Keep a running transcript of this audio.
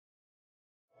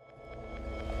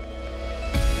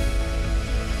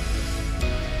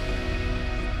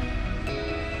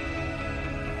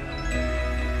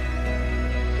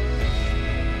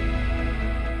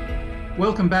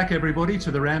Welcome back, everybody,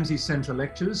 to the Ramsay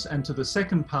Lectures and to the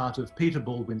second part of Peter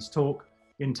Baldwin's talk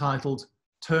entitled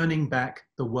Turning Back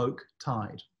the Woke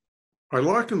Tide. I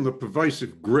liken the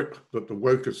pervasive grip that the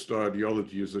wokest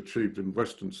ideology has achieved in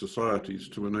Western societies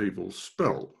to an evil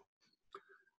spell.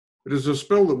 It is a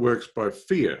spell that works by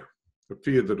fear, a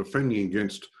fear that offending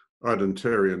against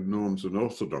identitarian norms and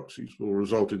orthodoxies will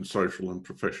result in social and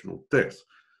professional death,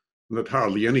 and that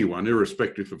hardly anyone,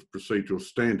 irrespective of procedural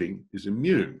standing, is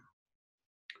immune.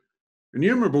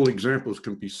 Innumerable examples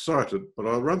can be cited, but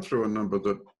I'll run through a number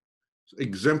that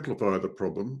exemplify the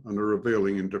problem and are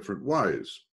revealing in different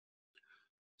ways.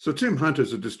 Sir Tim Hunt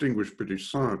is a distinguished British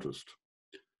scientist,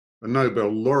 a Nobel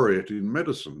laureate in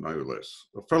medicine, no less,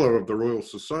 a fellow of the Royal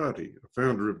Society, a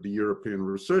founder of the European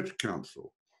Research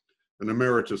Council, an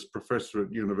emeritus professor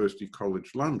at University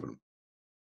College London.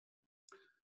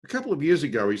 A couple of years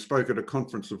ago, he spoke at a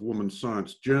conference of women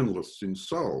science journalists in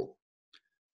Seoul.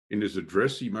 In his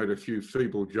address, he made a few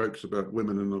feeble jokes about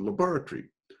women in the laboratory,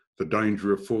 the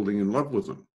danger of falling in love with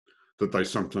them, that they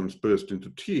sometimes burst into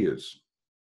tears.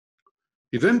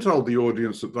 He then told the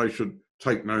audience that they should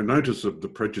take no notice of the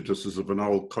prejudices of an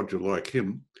old codger like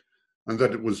him, and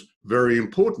that it was very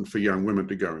important for young women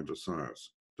to go into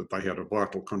science, that they had a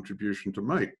vital contribution to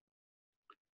make.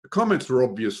 The comments were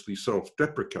obviously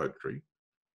self-deprecatory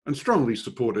and strongly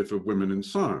supportive of women in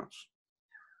science.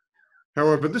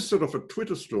 However, this set off a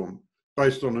Twitter storm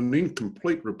based on an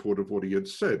incomplete report of what he had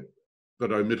said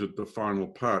that omitted the final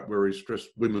part where he stressed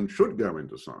women should go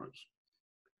into science.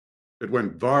 It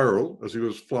went viral as he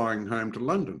was flying home to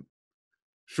London.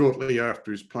 Shortly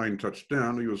after his plane touched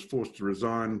down, he was forced to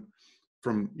resign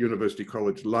from University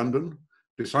College London,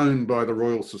 disowned by the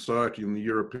Royal Society and the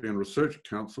European Research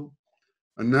Council,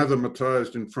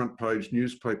 anathematized in front-page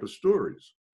newspaper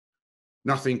stories.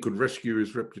 Nothing could rescue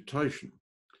his reputation.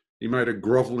 He made a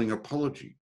grovelling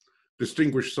apology.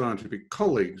 Distinguished scientific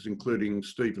colleagues, including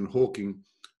Stephen Hawking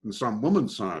and some women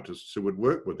scientists who had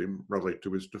worked with him, rallied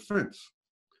to his defence.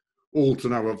 All to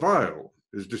no avail.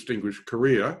 His distinguished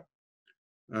career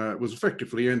was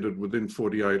effectively ended within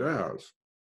 48 hours.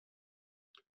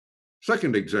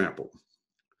 Second example,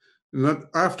 in the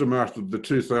aftermath of the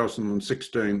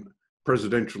 2016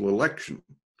 presidential election,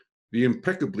 the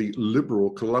impeccably liberal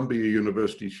Columbia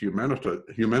University's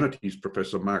humanities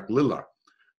professor Mark Lilla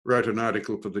wrote an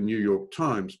article for the New York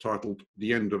Times titled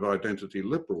 "The End of Identity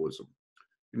Liberalism,"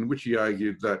 in which he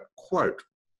argued that, quote,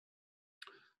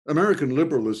 American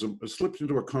liberalism has slipped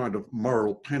into a kind of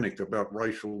moral panic about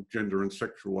racial, gender and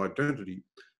sexual identity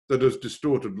that has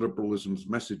distorted liberalism's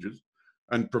messages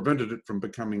and prevented it from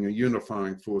becoming a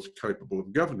unifying force capable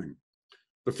of governing.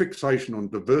 The fixation on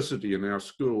diversity in our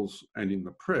schools and in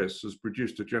the press has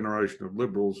produced a generation of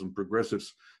liberals and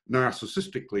progressives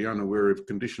narcissistically unaware of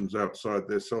conditions outside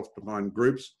their self-defined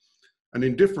groups and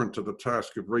indifferent to the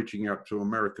task of reaching out to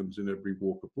Americans in every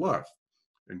walk of life,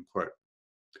 end quote.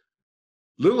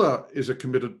 Lilla is a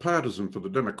committed partisan for the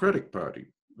Democratic Party,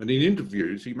 and in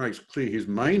interviews he makes clear his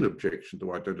main objection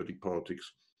to identity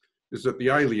politics is that the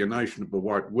alienation of the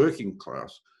white working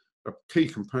class, a key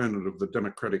component of the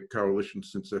Democratic coalition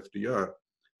since FDR,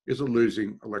 is a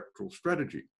losing electoral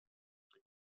strategy.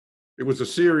 It was a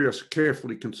serious,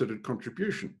 carefully considered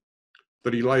contribution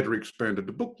that he later expanded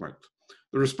to book length.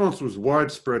 The response was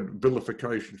widespread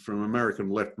vilification from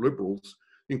American left liberals,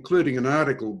 including an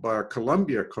article by a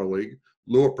Columbia colleague,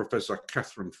 law professor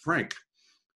Catherine Frank,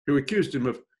 who accused him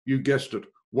of, you guessed it,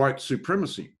 white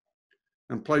supremacy,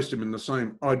 and placed him in the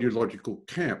same ideological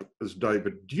camp as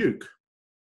David Duke.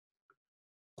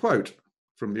 Quote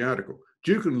from the article,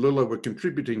 Duke and Lilla were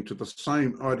contributing to the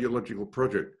same ideological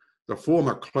project, the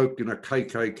former cloaked in a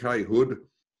KKK hood,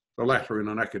 the latter in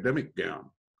an academic gown,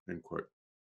 end quote.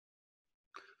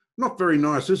 Not very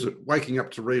nice, is it, waking up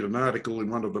to read an article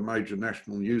in one of the major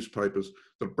national newspapers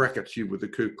that brackets you with the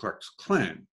Ku Klux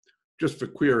Klan, just for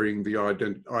querying the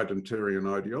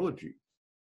identitarian ideology.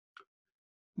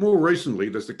 More recently,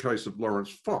 there's the case of Lawrence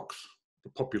Fox, the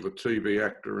popular TV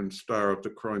actor and star of the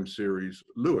crime series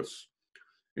Lewis.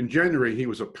 In January, he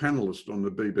was a panellist on the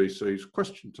BBC's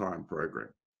Question Time programme.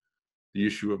 The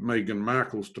issue of Meghan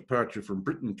Markle's departure from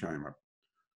Britain came up.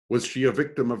 Was she a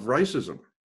victim of racism?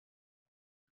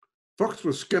 Fox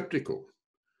was sceptical,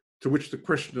 to which the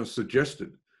questioner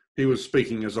suggested he was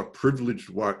speaking as a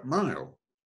privileged white male.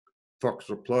 Fox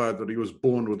replied that he was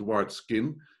born with white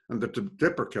skin and that to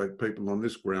deprecate people on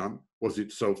this ground was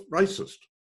itself racist.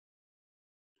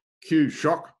 Cue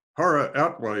shock, horror,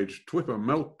 outrage, Twitter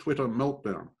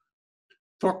meltdown.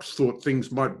 Fox thought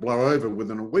things might blow over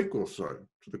within a week or so.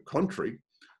 To the contrary,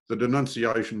 the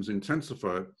denunciations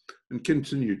intensified and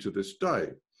continue to this day.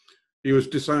 He was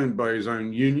disowned by his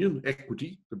own union,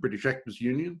 Equity, the British Actors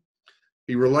Union.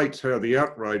 He relates how the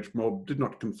outrage mob did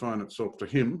not confine itself to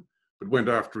him, but went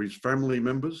after his family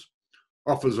members.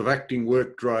 Offers of acting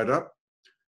work dried up,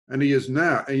 and he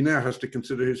now has to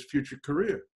consider his future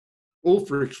career, all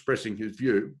for expressing his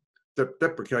view that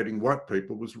deprecating white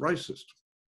people was racist.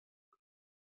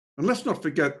 And let's not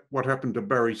forget what happened to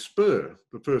Barry Spur,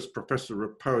 the first professor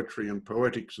of poetry and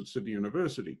poetics at Sydney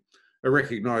University, a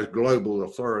recognised global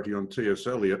authority on T.S.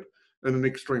 Eliot and an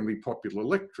extremely popular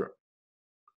lecturer.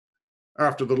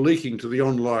 After the leaking to the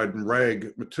online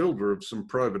rag Matilda of some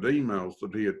private emails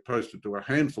that he had posted to a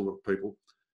handful of people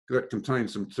that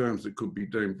contained some terms that could be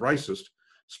deemed racist,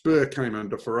 Spur came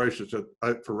under ferocious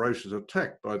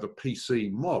attack by the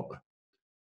PC mob.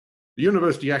 The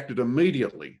university acted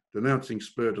immediately, denouncing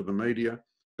Spur to the media,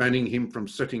 banning him from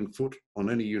setting foot on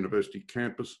any university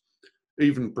campus,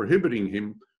 even prohibiting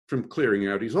him from clearing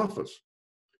out his office.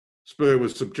 Spur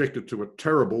was subjected to a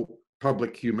terrible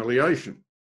public humiliation.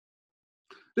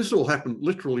 This all happened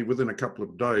literally within a couple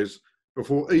of days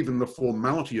before even the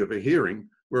formality of a hearing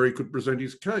where he could present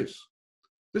his case.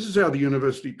 This is how the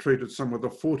university treated someone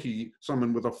with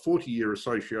a 40-year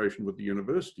association with the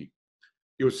university.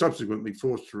 He was subsequently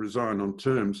forced to resign on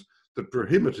terms that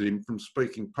prohibited him from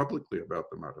speaking publicly about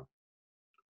the matter.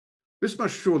 This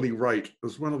must surely rate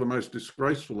as one of the most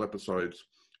disgraceful episodes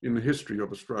in the history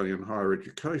of Australian higher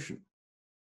education.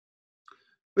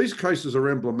 These cases are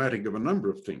emblematic of a number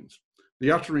of things.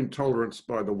 The utter intolerance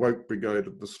by the woke brigade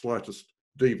of the slightest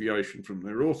deviation from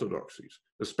their orthodoxies,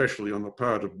 especially on the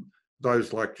part of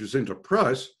those like Jacinta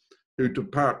Price, who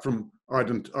depart from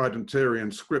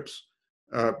identarian scripts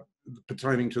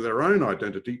pertaining to their own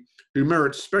identity, who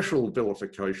merit special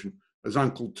vilification as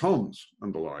Uncle Toms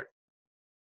and the like.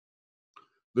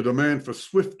 The demand for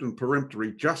swift and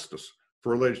peremptory justice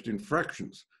for alleged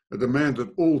infractions, a demand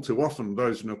that all too often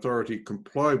those in authority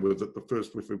comply with at the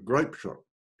first whiff of grape shot,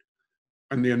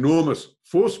 and the enormous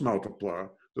force multiplier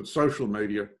that social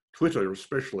media, Twitter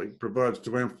especially, provides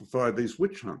to amplify these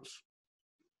witch hunts.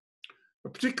 A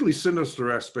particularly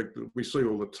sinister aspect that we see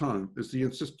all the time is the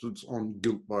insistence on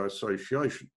guilt by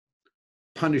association.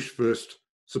 Punish first,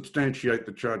 substantiate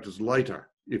the charges later,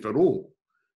 if at all.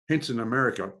 Hence in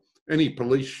America, any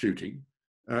police shooting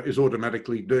is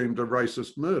automatically deemed a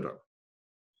racist murder.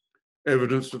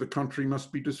 Evidence to the contrary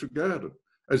must be disregarded,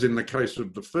 as in the case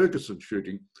of the Ferguson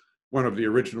shooting, one of the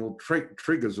original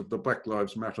triggers of the Black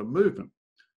Lives Matter movement,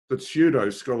 that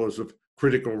pseudo-scholars of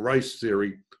critical race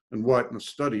theory and whiteness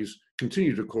studies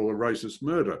continue to call a racist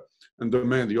murder and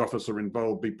demand the officer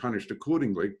involved be punished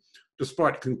accordingly,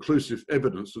 despite conclusive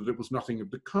evidence that it was nothing of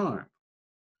the kind.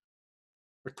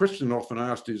 A question often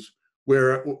asked is,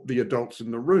 where are the adults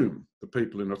in the room, the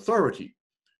people in authority,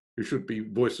 who should be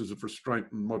voices of restraint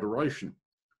and moderation?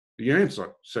 The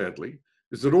answer, sadly,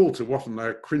 is that all too often they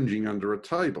are cringing under a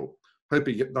table,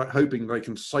 hoping they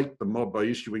can sate the mob by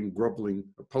issuing grovelling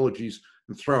apologies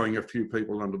and throwing a few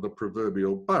people under the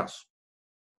proverbial bus.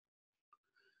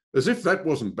 As if that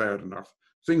wasn't bad enough,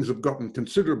 things have gotten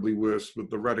considerably worse with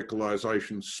the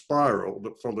radicalisation spiral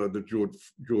that followed the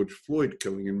George Floyd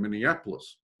killing in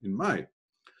Minneapolis in May.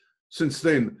 Since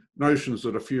then, notions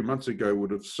that a few months ago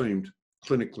would have seemed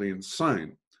clinically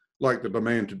insane, like the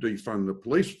demand to defund the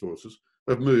police forces,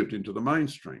 have moved into the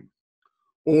mainstream.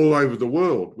 All over the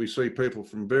world, we see people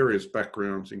from various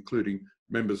backgrounds, including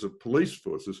members of police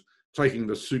forces, making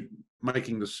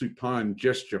the supine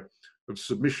gesture of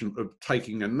submission, of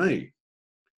taking a knee.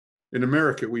 In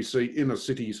America, we see inner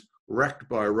cities racked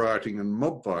by rioting and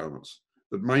mob violence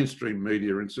that mainstream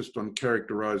media insist on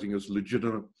characterising as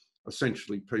legitimate,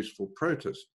 essentially peaceful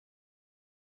protest.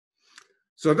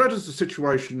 So that is the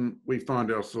situation we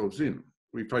find ourselves in.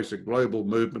 We face a global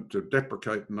movement to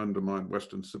deprecate and undermine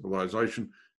Western civilization,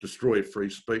 destroy free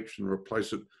speech and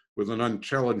replace it with an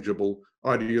unchallengeable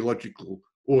ideological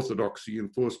orthodoxy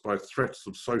enforced by threats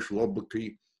of social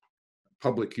obloquy,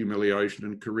 public humiliation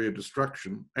and career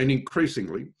destruction, and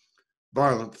increasingly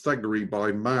violent thuggery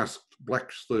by masked,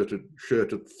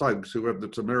 black-shirted thugs who have the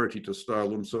temerity to style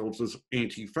themselves as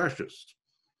anti-fascist.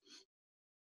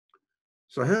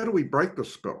 So how do we break the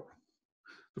spell?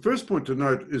 The first point to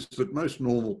note is that most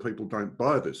normal people don't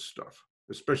buy this stuff,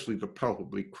 especially the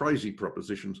palpably crazy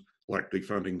propositions like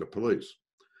defunding the police.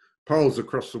 Polls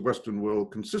across the Western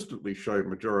world consistently show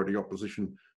majority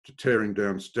opposition to tearing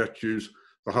down statues,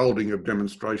 the holding of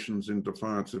demonstrations in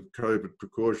defiance of COVID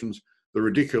precautions, the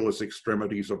ridiculous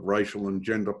extremities of racial and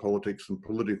gender politics and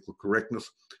political correctness,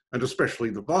 and especially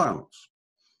the violence.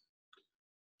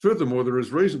 Furthermore, there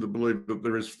is reason to believe that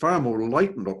there is far more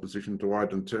latent opposition to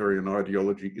identitarian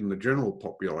ideology in the general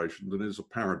population than is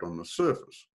apparent on the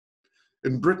surface.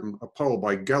 In Britain, a poll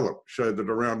by Gallup showed that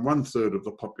around 1/3 of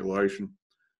the population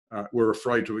were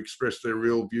afraid to express their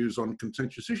real views on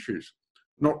contentious issues,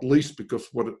 not least because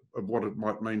of what it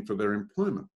might mean for their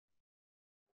employment.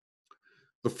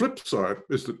 The flip side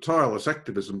is that tireless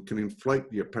activism can inflate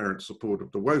the apparent support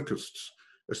of the wokeists,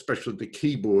 especially the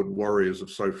keyboard warriors of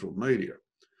social media.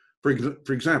 For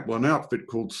example, an outfit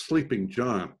called Sleeping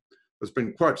Giant has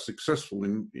been quite successful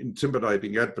in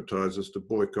intimidating advertisers to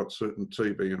boycott certain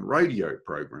TV and radio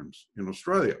programs in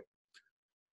Australia.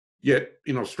 Yet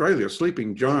in Australia,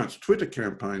 Sleeping Giant's Twitter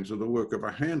campaigns are the work of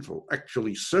a handful,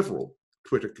 actually several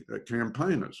Twitter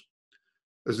campaigners.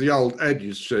 As the old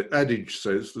adage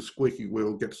says, the squeaky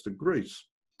wheel gets the grease.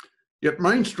 Yet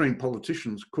mainstream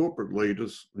politicians, corporate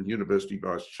leaders, and university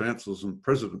vice chancellors and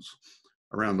presidents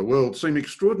around the world seem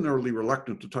extraordinarily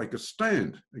reluctant to take a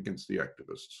stand against the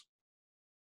activists.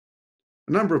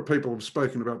 A number of people have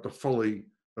spoken about the folly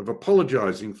of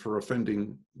apologising for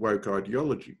offending woke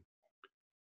ideology.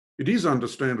 It is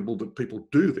understandable that people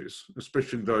do this,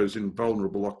 especially those in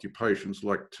vulnerable occupations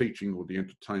like teaching or the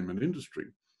entertainment industry.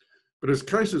 But as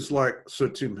cases like Sir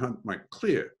Tim Hunt make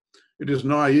clear, it is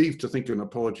naive to think an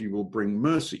apology will bring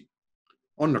mercy.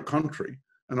 On the contrary,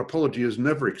 an apology is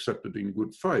never accepted in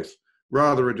good faith.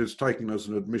 Rather, it is taken as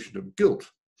an admission of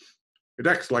guilt. It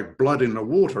acts like blood in the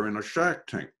water in a shark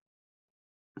tank.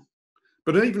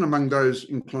 But even among those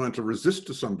inclined to resist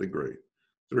to some degree,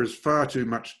 there is far too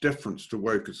much deference to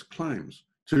wokers' claims,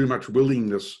 too much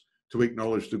willingness to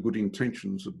acknowledge the good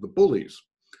intentions of the bullies.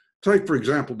 Take, for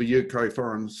example, the UK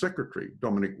Foreign Secretary,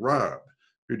 Dominic Raab,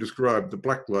 who described the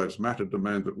Black Lives Matter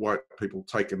demand that white people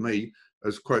take a knee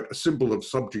as, quote, a symbol of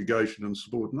subjugation and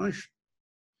subordination.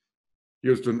 He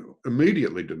was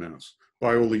immediately denounced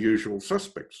by all the usual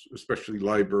suspects, especially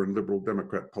Labor and Liberal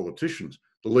Democrat politicians,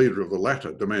 the leader of the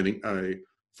latter demanding a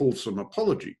fulsome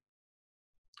apology.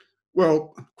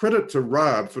 Well, credit to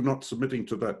Raab for not submitting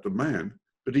to that demand,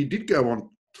 but he did go on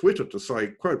Twitter to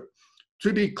say, quote,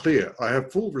 "To be clear, I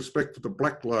have full respect for the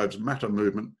Black Lives Matter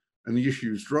movement and the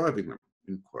issues driving them,"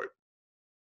 end quote.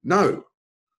 No,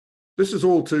 this is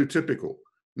all too typical.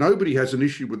 Nobody has an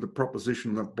issue with the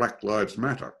proposition that Black Lives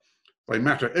Matter. They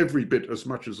matter every bit as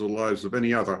much as the lives of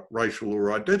any other racial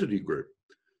or identity group.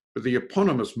 But the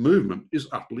eponymous movement is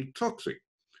utterly toxic.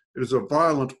 It is a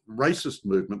violent, racist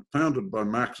movement founded by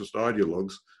Marxist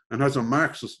ideologues and has a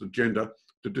Marxist agenda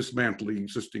to dismantle the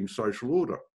existing social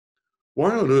order.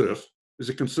 Why on earth is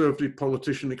a conservative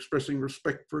politician expressing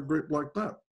respect for a group like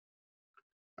that?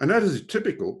 And that is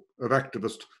typical of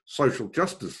activist social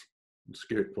justice, in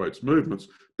scare quotes, movements.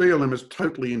 BLM is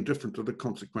totally indifferent to the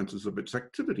consequences of its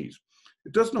activities.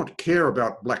 It does not care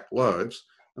about black lives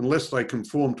unless they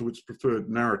conform to its preferred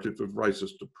narrative of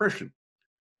racist oppression.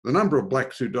 The number of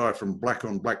blacks who die from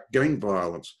black-on-black gang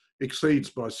violence exceeds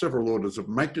by several orders of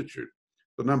magnitude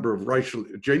the number of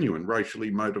genuine racially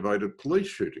motivated police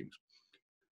shootings.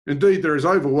 Indeed, there is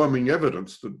overwhelming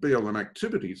evidence that BLM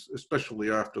activities, especially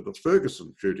after the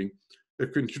Ferguson shooting,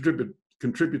 have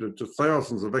contributed to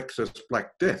thousands of excess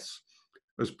black deaths,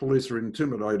 as police are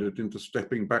intimidated into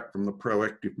stepping back from the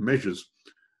proactive measures,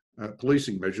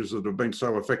 policing measures that have been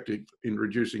so effective in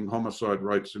reducing homicide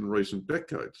rates in recent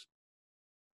decades.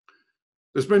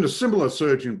 There's been a similar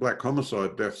surge in black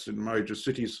homicide deaths in major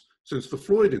cities since the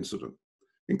Floyd incident,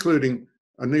 including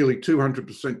a nearly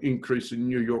 200% increase in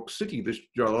New York City this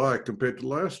July compared to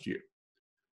last year.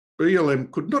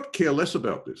 BLM could not care less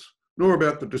about this, nor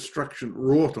about the destruction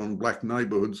wrought on black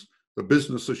neighbourhoods, the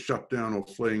businesses shut down or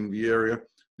fleeing the area,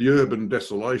 the urban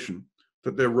desolation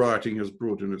that their rioting has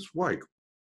brought in its wake.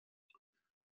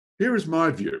 Here is my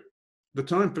view. The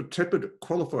time for tepid,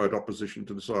 qualified opposition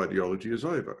to this ideology is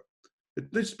over.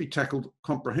 It needs to be tackled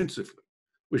comprehensively.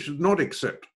 We should not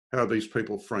accept how these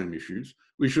people frame issues.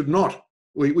 We should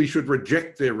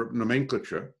reject their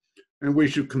nomenclature, and we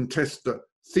should contest the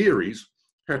theories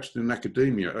hatched in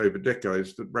academia over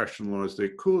decades that rationalise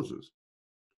their causes.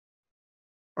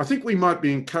 I think we might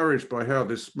be encouraged by how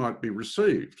this might be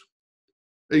received,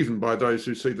 even by those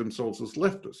who see themselves as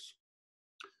leftists.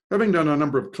 Having done a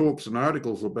number of talks and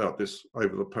articles about this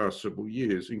over the past several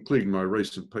years, including my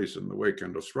recent piece in the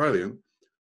Weekend Australian,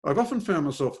 I've often found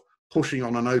myself pushing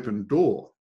on an open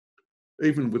door,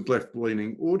 even with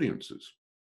left-leaning audiences.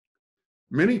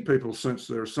 Many people sense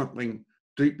there is something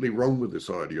deeply wrong with this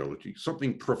ideology,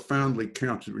 something profoundly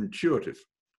counterintuitive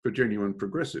for genuine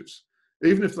progressives,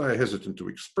 even if they are hesitant to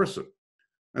express it,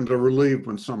 and are relieved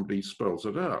when somebody spells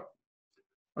it out.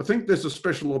 I think there's a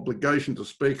special obligation to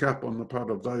speak up on the part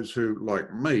of those who,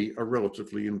 like me, are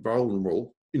relatively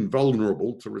invulnerable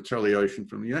to retaliation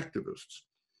from the activists.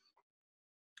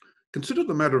 Consider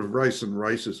the matter of race and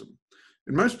racism.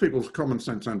 In most people's common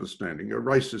sense understanding, a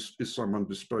racist is someone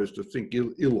disposed to think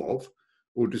ill of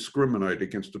or discriminate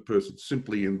against a person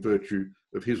simply in virtue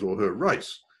of his or her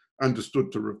race,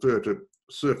 understood to refer to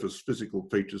surface physical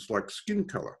features like skin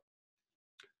colour.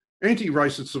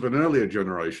 Anti-racists of an earlier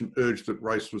generation urged that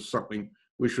race was something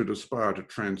we should aspire to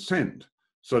transcend,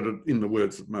 so that, in the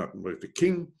words of Martin Luther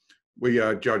King, we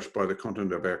are judged by the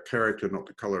content of our character, not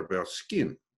the colour of our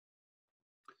skin.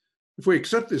 If we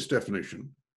accept this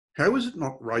definition, how is it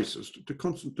not racist to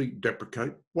constantly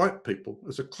deprecate white people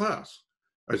as a class,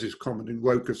 as is common in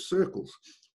wokist circles,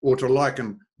 or to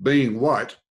liken being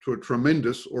white to a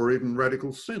tremendous or even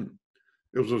radical sin?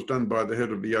 It was done by the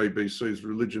head of the ABC's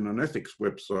Religion and Ethics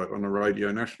website on a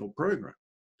Radio National program.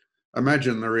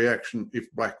 Imagine the reaction if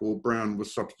black or brown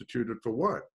was substituted for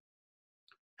white.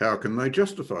 How can they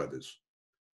justify this?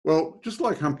 Well, just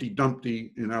like Humpty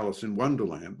Dumpty in Alice in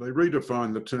Wonderland, they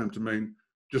redefine the term to mean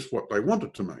just what they want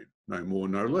it to mean, no more,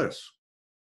 no less.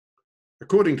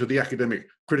 According to the academic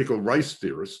critical race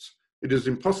theorists, it is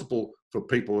impossible for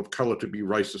people of colour to be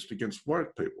racist against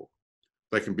white people.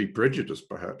 They can be prejudiced,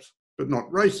 perhaps, but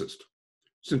not racist,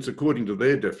 since according to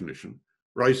their definition,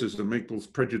 racism equals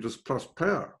prejudice plus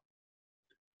power.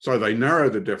 So they narrow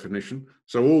the definition,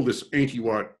 so all this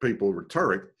anti-white people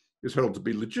rhetoric is held to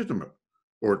be legitimate,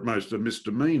 or at most a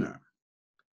misdemeanor.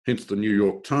 Hence the New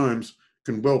York Times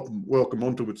can welcome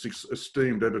onto its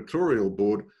esteemed editorial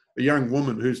board a young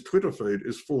woman whose Twitter feed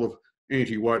is full of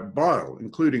anti-white bile,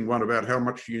 including one about how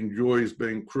much she enjoys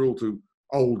being cruel to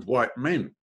old white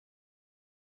men.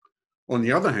 On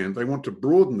the other hand, they want to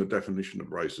broaden the definition of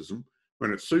racism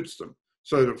when it suits them,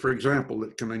 so that, for example,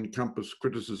 it can encompass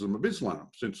criticism of Islam,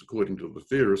 since according to the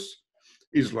theorists,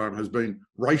 Islam has been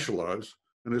racialised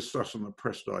and is thus an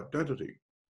oppressed identity.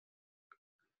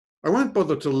 I won't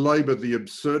bother to labour the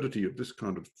absurdity of this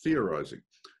kind of theorising.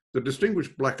 The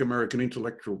distinguished black American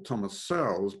intellectual Thomas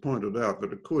Sowell has pointed out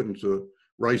that according to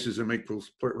racism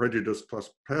equals prejudice plus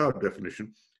power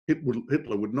definition,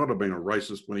 Hitler would not have been a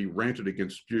racist when he ranted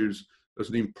against Jews as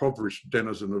an impoverished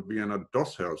denizen of Vienna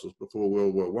doss houses before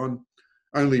World War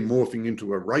I, only morphing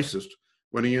into a racist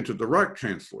when he entered the Reich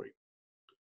Chancellery.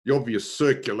 The obvious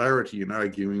circularity in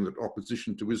arguing that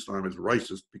opposition to Islam is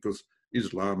racist because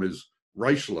Islam is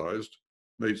racialised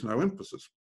needs no emphasis.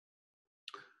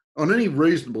 On any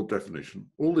reasonable definition,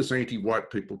 all this anti-white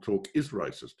people talk is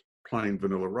racist, plain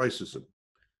vanilla racism,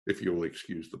 if you'll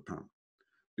excuse the pun.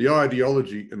 The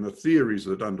ideology and the theories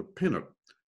that underpin it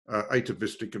are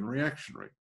atavistic and reactionary.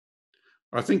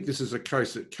 I think this is a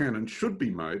case that can and should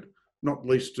be made, not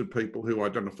least to people who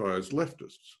identify as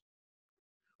leftists.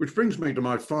 Which brings me to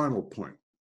my final point.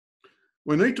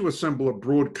 We need to assemble a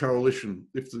broad coalition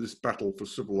if this battle for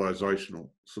civilisational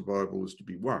survival is to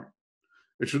be won.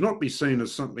 It should not be seen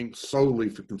as something solely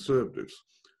for conservatives,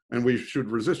 and we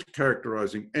should resist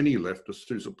characterising any leftist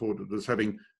who support it as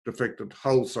having defected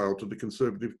wholesale to the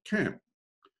conservative camp.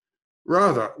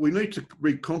 Rather, we need to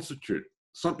reconstitute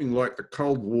something like the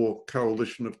Cold War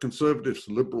coalition of conservatives,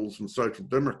 liberals and social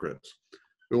democrats,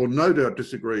 who will no doubt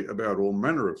disagree about all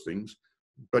manner of things,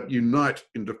 but unite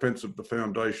in defence of the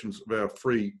foundations of our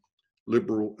free,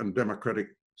 liberal and democratic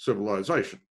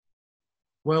civilisation.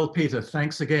 Well, Peter,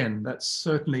 thanks again. That's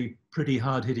certainly pretty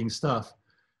hard-hitting stuff.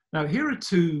 Now, here are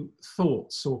two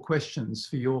thoughts or questions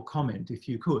for your comment, if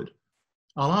you could.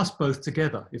 I'll ask both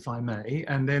together, if I may,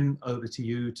 and then over to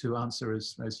you to answer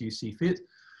as you see fit.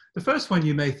 The first one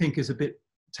you may think is a bit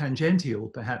tangential,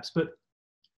 perhaps, but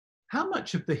how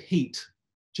much of the heat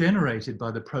generated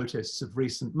by the protests of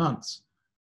recent months,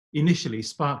 initially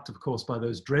sparked, of course, by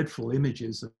those dreadful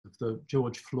images of the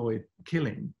George Floyd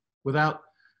killing, without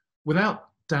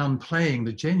downplaying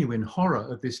the genuine horror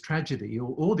of this tragedy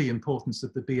or the importance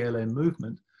of the BLM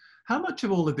movement, how much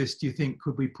of all of this do you think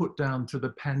could we put down to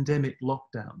the pandemic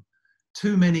lockdown?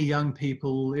 Too many young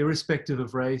people, irrespective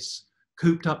of race,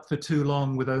 cooped up for too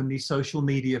long with only social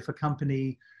media for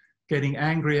company, getting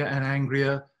angrier and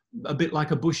angrier, a bit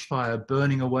like a bushfire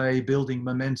burning away, building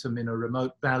momentum in a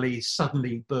remote valley,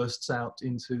 suddenly bursts out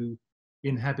into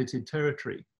inhabited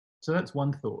territory. So that's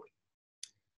one thought.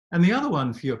 And the other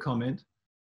one for your comment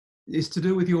is to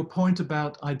do with your point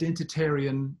about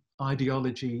identitarian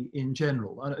ideology in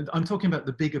general. I'm talking about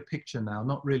the bigger picture now,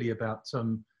 not really about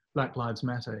Black Lives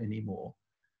Matter anymore.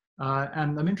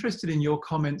 And I'm interested in your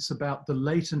comments about the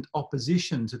latent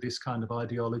opposition to this kind of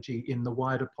ideology in the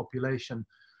wider population,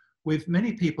 with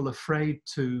many people afraid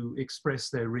to express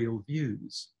their real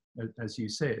views, as you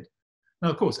said. Now,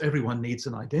 of course, everyone needs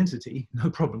an identity, no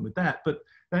problem with that, but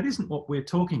that isn't what we're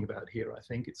talking about here, I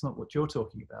think. It's not what you're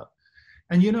talking about.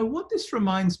 And you know, what this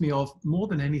reminds me of more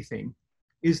than anything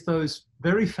is those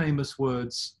very famous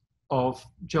words of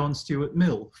John Stuart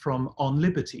Mill from On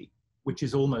Liberty, which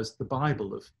is almost the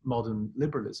Bible of modern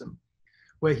liberalism,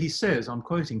 where he says, I'm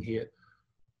quoting here,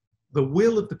 "The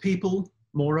will of the people,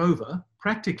 moreover,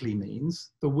 practically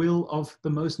means the will of the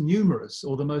most numerous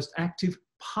or the most active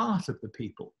part of the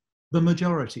people, the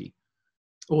majority,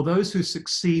 or those who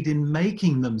succeed in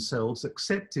making themselves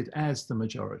accepted as the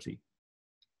majority.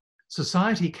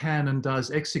 Society can and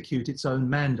does execute its own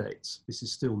mandates," this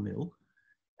is still Mill,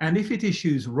 "and if it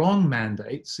issues wrong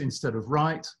mandates instead of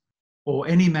right, or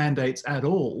any mandates at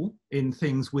all in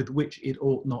things with which it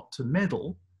ought not to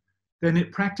meddle, then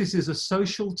it practices a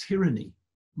social tyranny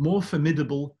more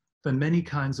formidable than many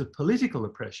kinds of political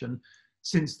oppression,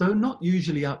 since though not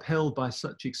usually upheld by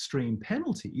such extreme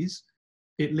penalties,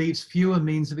 it leaves fewer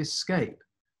means of escape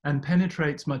and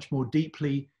penetrates much more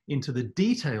deeply into the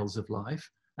details of life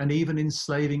and even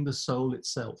enslaving the soul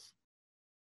itself."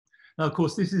 Now, of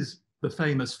course, this is the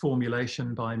famous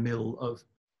formulation by Mill of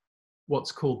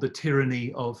what's called the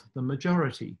tyranny of the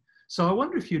majority. So I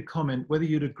wonder if you'd comment whether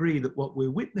you'd agree that what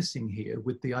we're witnessing here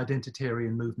with the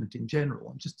identitarian movement in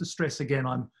general, and just to stress again,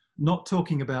 I'm not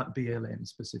talking about BLM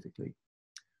specifically,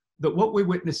 that what we're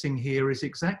witnessing here is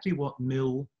exactly what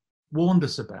Mill warned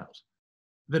us about.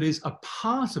 That is a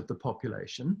part of the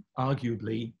population,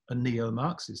 arguably a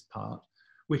neo-Marxist part,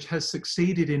 which has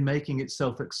succeeded in making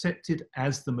itself accepted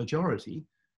as the majority,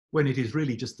 when it is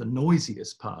really just the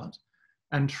noisiest part,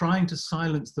 and trying to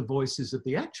silence the voices of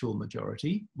the actual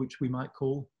majority, which we might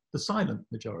call the silent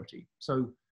majority.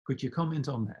 So could you comment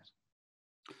on that?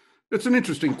 It's an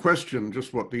interesting question,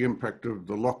 just what the impact of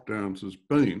the lockdowns has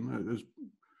been.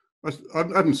 I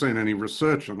haven't seen any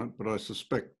research on it, but I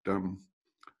suspect,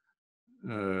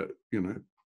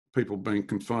 people being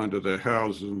confined to their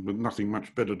houses with nothing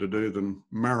much better to do than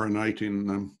marinate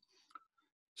in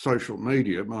social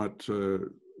media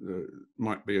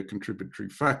might be a contributory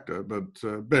factor, but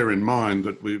bear in mind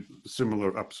that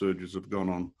similar upsurges have gone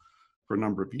on for a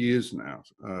number of years now,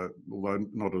 although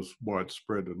not as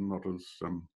widespread and not as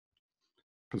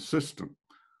persistent.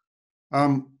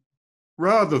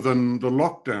 Rather than the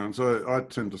lockdowns, I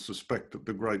tend to suspect that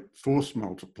the great force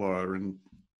multiplier in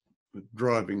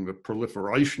driving the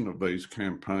proliferation of these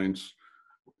campaigns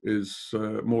is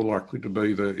more likely to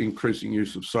be the increasing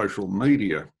use of social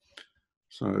media.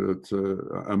 So that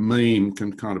a meme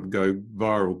can kind of go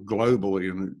viral globally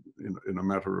in a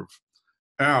matter of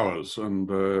hours. And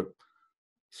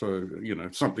so,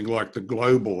 something like the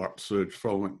global upsurge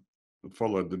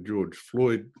followed the George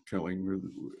Floyd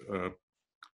killing,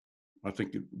 I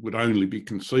think it would only be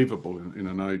conceivable in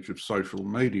an age of social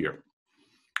media.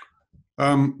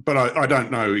 But I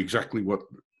don't know exactly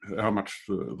how much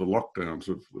the lockdowns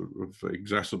have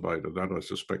exacerbated that. I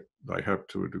suspect they have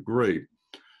to a degree.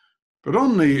 But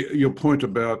on your point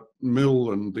about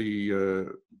Mill and the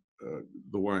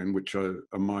way in which a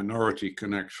minority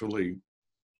can actually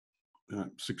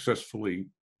successfully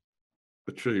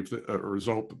achieve a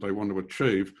result that they want to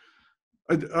achieve,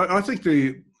 I think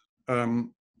the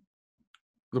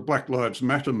Black Lives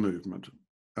Matter movement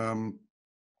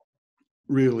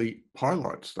really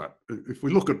highlights that. If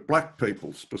we look at black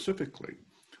people specifically,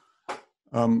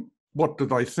 what do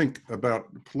they think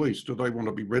about the police? Do they want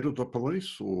to be rid of the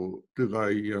police, or do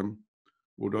they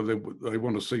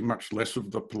want to see much less of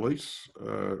the police?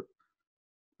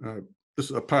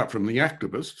 This, apart from the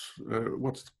activists,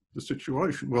 what's the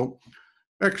situation? Well,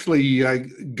 actually,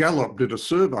 Gallup did a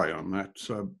survey on that,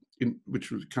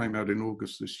 which came out in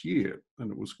August this year,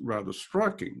 and it was rather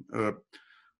striking.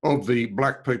 Of the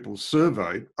black people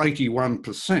surveyed,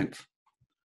 81%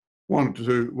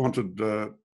 wanted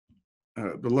the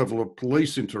level of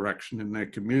police interaction in their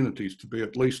communities to be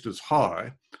at least as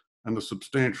high, and a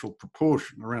substantial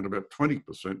proportion, around about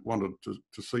 20%, wanted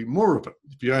to see more of it.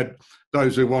 If you add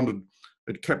those who wanted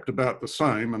it kept about the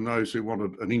same and those who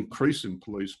wanted an increase in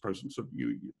police presence,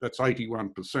 that's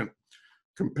 81%,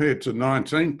 compared to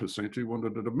 19% who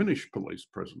wanted a diminished police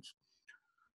presence.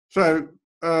 So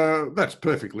that's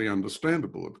perfectly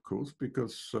understandable, of course,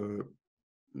 because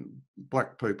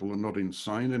black people are not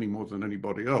insane any more than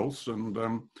anybody else, and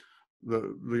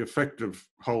the effect of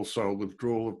wholesale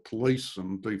withdrawal of police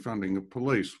and defunding of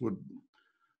police would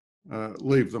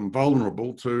leave them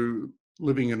vulnerable to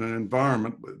living in an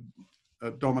environment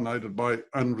dominated by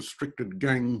unrestricted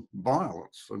gang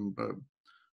violence, and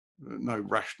no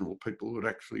rational people would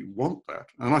actually want that.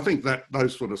 And I think that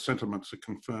those sort of sentiments are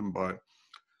confirmed by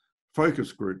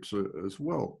focus groups as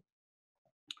well.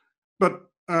 But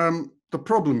the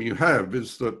problem you have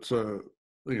is that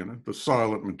the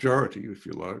silent majority, if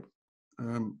you like,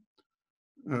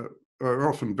 are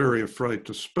often very afraid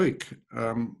to speak.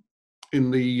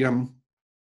 In the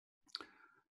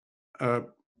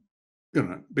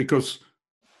because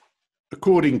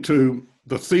according to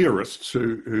the theorists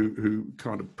who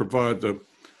kind of provide the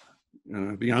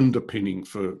underpinning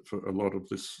for a lot of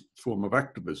this form of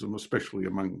activism, especially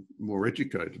among more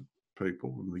educated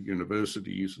people in the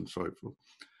universities and so forth,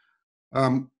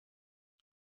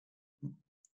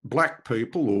 black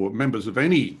people or members of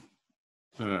any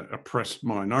oppressed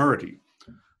minority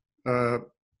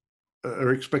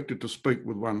are expected to speak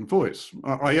with one voice.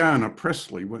 Ayanna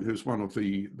Pressley, who's one of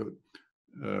the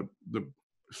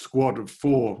squad of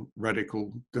 4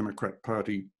 radical Democrat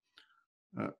Party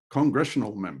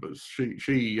congressional members,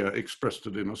 she expressed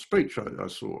it in a speech I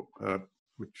saw,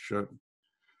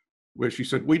 where she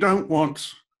said, "We don't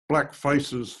want black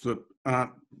faces that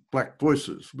aren't black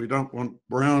voices. We don't want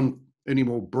any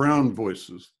more brown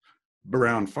voices,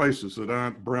 brown faces that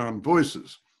aren't brown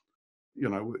voices. You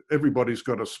know, everybody's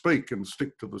got to speak and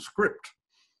stick to the script."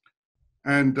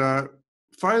 And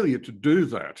failure to do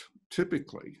that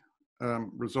typically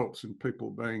results in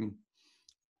people being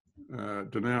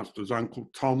denounced as Uncle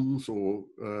Toms, or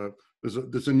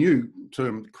there's a new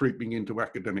term creeping into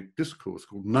academic discourse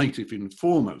called native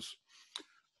informers.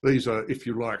 These are, if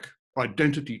you like,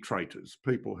 identity traitors,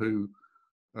 people who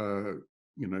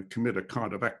commit a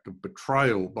kind of act of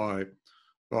betrayal by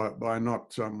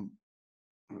not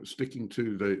sticking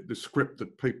to the script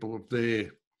that people of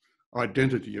their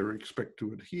identity are expected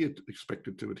to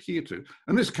adhere to.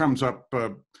 And this comes up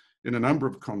in a number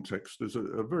of contexts. There's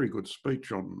a very good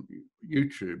speech on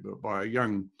YouTube by a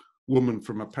young woman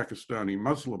from a Pakistani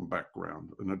Muslim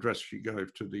background, an address she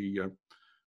gave to the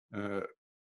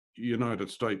United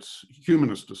States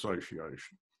Humanist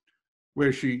Association,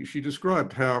 where she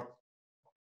described how,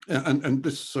 and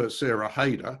this Sarah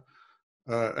Haider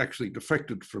actually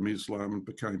defected from Islam and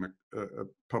became a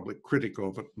public critic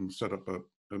of it and set up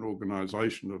an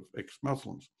organisation of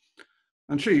ex-Muslims.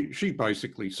 And she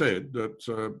basically said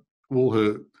that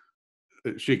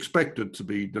she expected to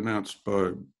be denounced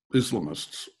by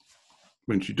Islamists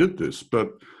when she did this,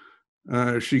 but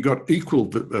she got equal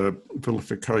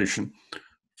vilification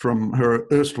from her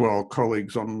erstwhile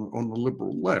colleagues on the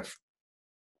liberal left.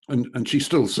 And she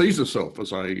still sees herself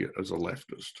as a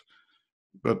leftist,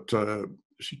 but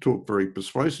she talked very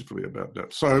persuasively about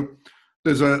that. So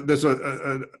there's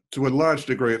to a large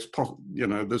degree,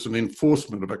 there's an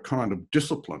enforcement of a kind of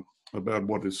discipline about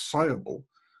what is sayable,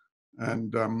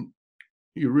 and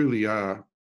you really are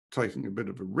taking a bit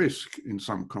of a risk in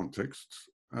some contexts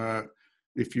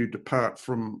if you depart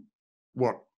from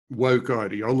what woke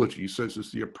ideology says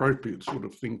is the appropriate sort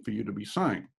of thing for you to be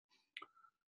saying.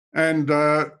 And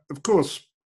of course,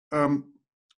 the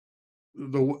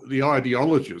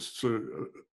ideologists,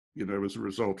 as a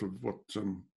result of what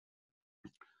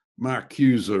Mark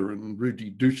Cuser and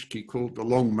Rudi Dutschke called the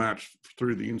long march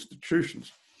through the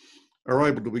institutions, are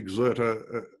able to exert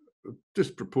a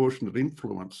disproportionate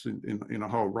influence in a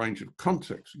whole range of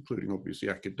contexts, including obviously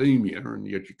academia and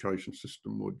the education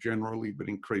system more generally, but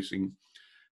increasingly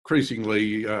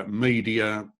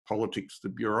media, politics, the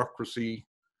bureaucracy.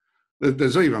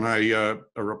 There's even a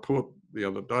report the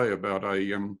other day about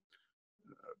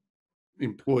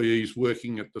employees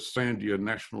working at the Sandia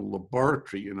National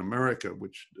Laboratory in America,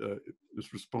 which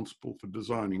is responsible for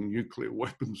designing nuclear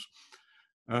weapons,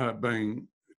 being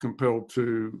compelled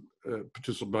to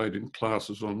participate in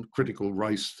classes on critical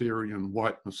race theory and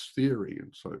whiteness theory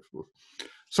and so forth.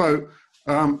 So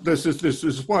there's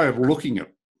this way of looking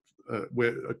at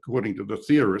where, according to the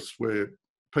theorists, where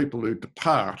people who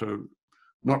depart are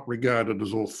not regarded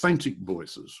as authentic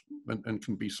voices and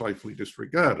can be safely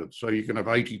disregarded. So you can have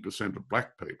 80% of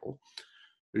black people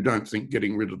who don't think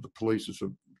getting rid of the police is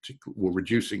or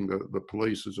reducing the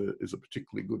police is a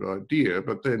particularly good idea,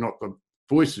 but they're not the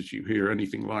voices you hear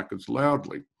anything like as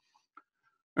loudly.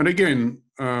 And again,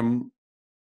 the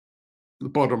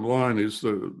bottom line is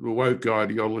the woke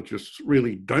ideologists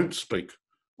really don't speak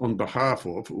on behalf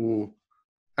of or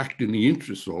act in the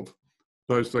interests of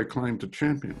those they claim to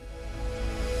champion.